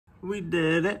We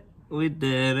did it. We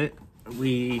did it.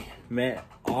 We met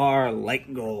our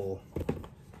light goal.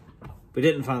 We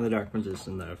didn't find the Dark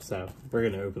Magician though, so we're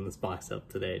gonna open this box up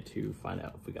today to find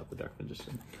out if we got the Dark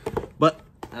Magician. But,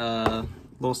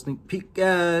 little sneak peek,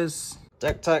 guys.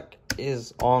 Deck Tech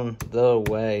is on the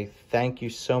way. Thank you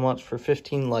so much for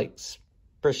 15 likes.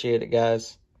 Appreciate it,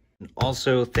 guys. And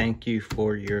also, thank you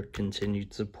for your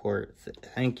continued support.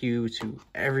 Thank you to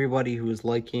everybody who is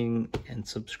liking and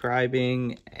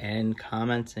subscribing and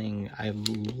commenting. I'm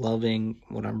loving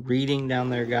what I'm reading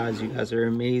down there, guys. You guys are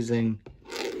amazing.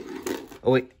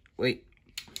 Oh, wait.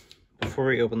 Before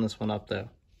we open this one up, though,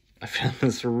 I found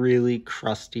this really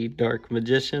crusty Dark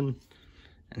Magician,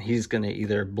 and he's going to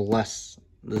either bless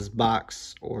this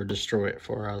box or destroy it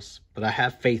for us. But I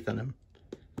have faith in him.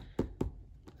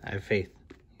 I have faith.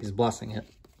 He's blessing it.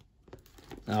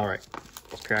 All right,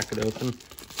 let's crack it open.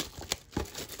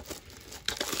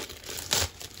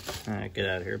 All right, get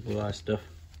out of here, blue eye stuff.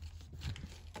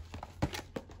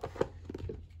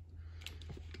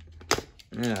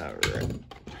 All right.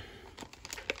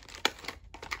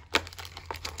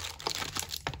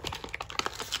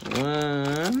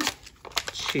 One,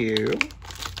 two,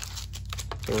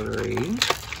 three,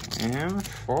 and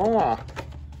four.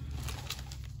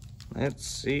 Let's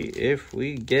see if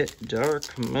we get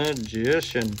Dark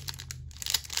Magician.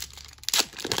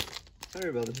 Sorry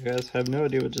about this, guys. I have no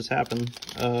idea what just happened.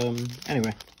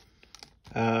 Anyway.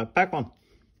 Pack 1.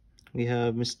 We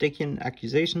have Mistaken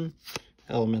Accusation,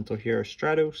 Elemental Hero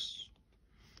Stratos,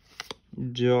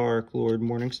 Dark Lord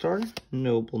Morningstar,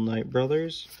 Noble Knight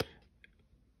Brothers.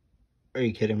 Are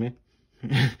you kidding me?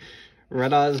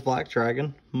 Red Eyes Black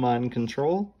Dragon, Mind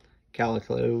Control,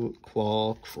 Calico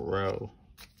Claw Crow.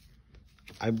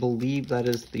 I believe that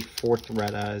is the 4th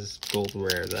Red Eyes Gold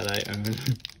Rare that I own.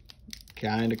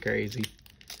 Kinda crazy.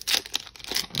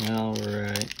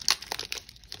 Alright.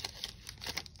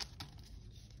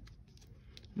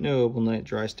 Noble Knight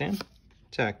Dry Stand,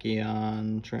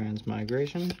 Tachyon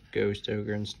Transmigration, Ghost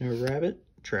Ogre and Snow Rabbit,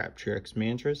 Trap Tricks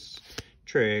Mantras,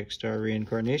 Trickstar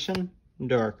Reincarnation,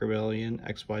 Dark Rebellion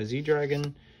XYZ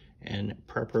Dragon, and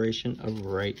Preparation of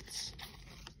Rites.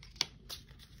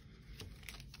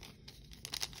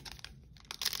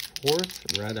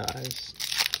 4th Red Eyes,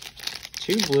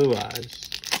 2 Blue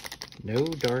Eyes, no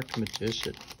Dark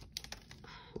Magician.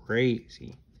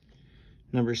 Crazy.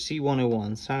 Number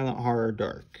C101, Silent Horror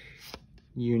Dark,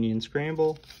 Union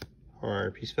Scramble,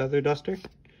 Horror Peace Feather Duster,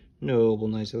 Noble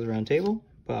Knights of the Round Table,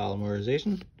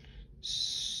 Polymerization,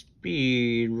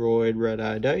 Speedroid Red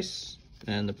Eye Dice,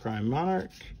 and the Prime Monarch.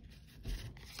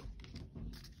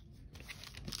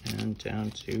 And down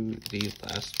to the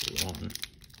last one.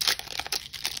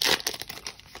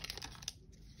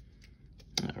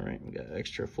 Alright, we got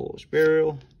Extra Foolish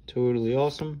Burial, Totally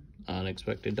Awesome,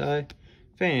 Unexpected Die,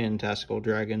 Fantastical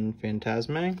Dragon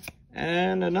Phantasme,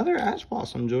 and another Ash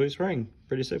Blossom Joyous Ring.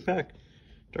 Pretty sick pack.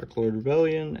 Dark Lord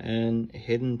Rebellion, and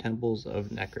Hidden Temples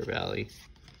of Necker Valley.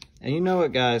 And you know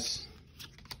what, guys?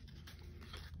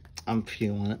 I'm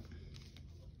feeling it.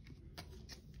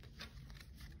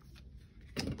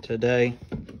 Today,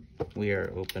 we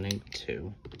are opening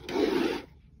 2.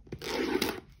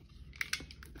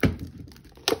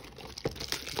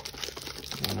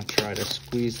 I'm going to try to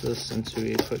squeeze this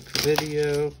into a quick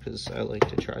video because I like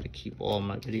to try to keep all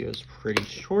my videos pretty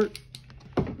short.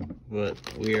 But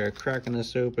we are cracking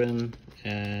this open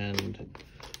and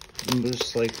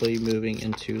most likely moving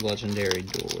into Legendary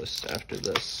Duelist after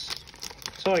this.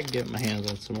 So I can get my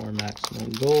hands on some more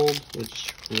maximum gold,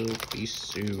 which will be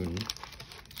soon.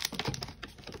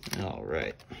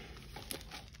 Alright.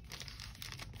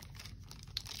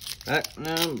 Pack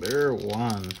number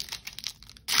 1.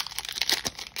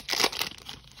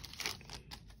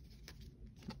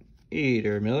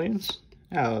 Eater Millions,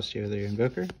 Alistair the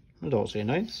Invoker, Dulce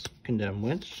Knights, Condemned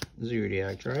Witch,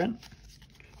 Zodiac Giant,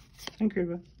 and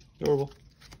Kriba. Adorable.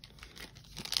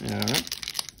 Alright.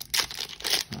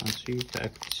 On to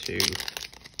pack 2.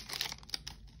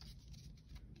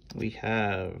 We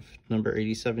have number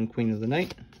 87, Queen of the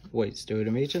Night, White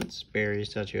Stotem Agents, Barry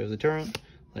Statue of the Torrent,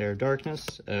 Lair of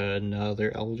Darkness,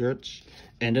 another Eldritch,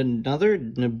 and another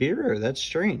Nibiru. That's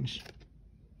strange.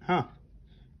 Huh.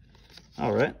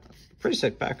 Alright. Pretty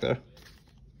sick pack, though.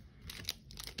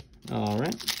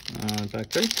 Alright. Pack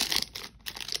 3.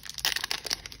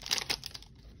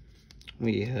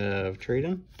 We have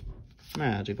Trade-In,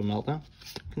 Magical Meltdown,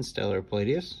 Constellar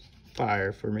Palladius,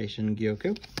 Fire Formation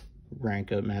Gyoko,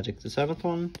 Rank Up Magic the 7th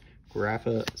one,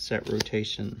 Grapha Set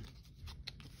Rotation,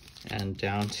 and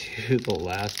down to the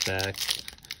last pack.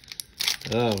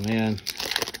 Oh man,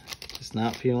 just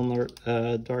not feeling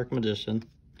the Dark Magician.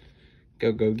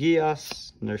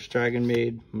 Yugioh, Nurse Dragon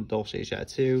Maid, Dulce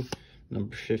Jatsu,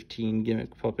 number 15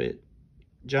 Gimmick Puppet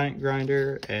Giant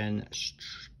Grinder, and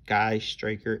Sky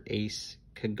Striker Ace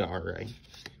Kagare.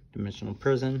 Dimensional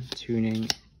Prison, tuning,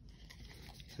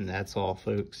 and that's all,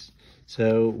 folks.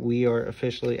 So we are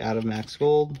officially out of max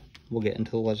gold. We'll get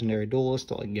into the legendary duelist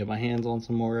till I can get my hands on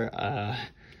some more.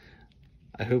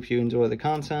 I hope you enjoy the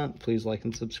content. Please like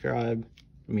and subscribe.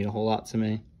 It means a whole lot to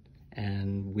me.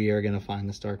 And we are going to find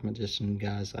this Dark Magician,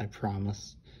 guys. I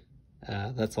promise.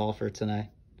 That's all for tonight.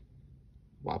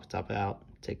 Wapatapa out.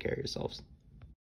 Take care of yourselves.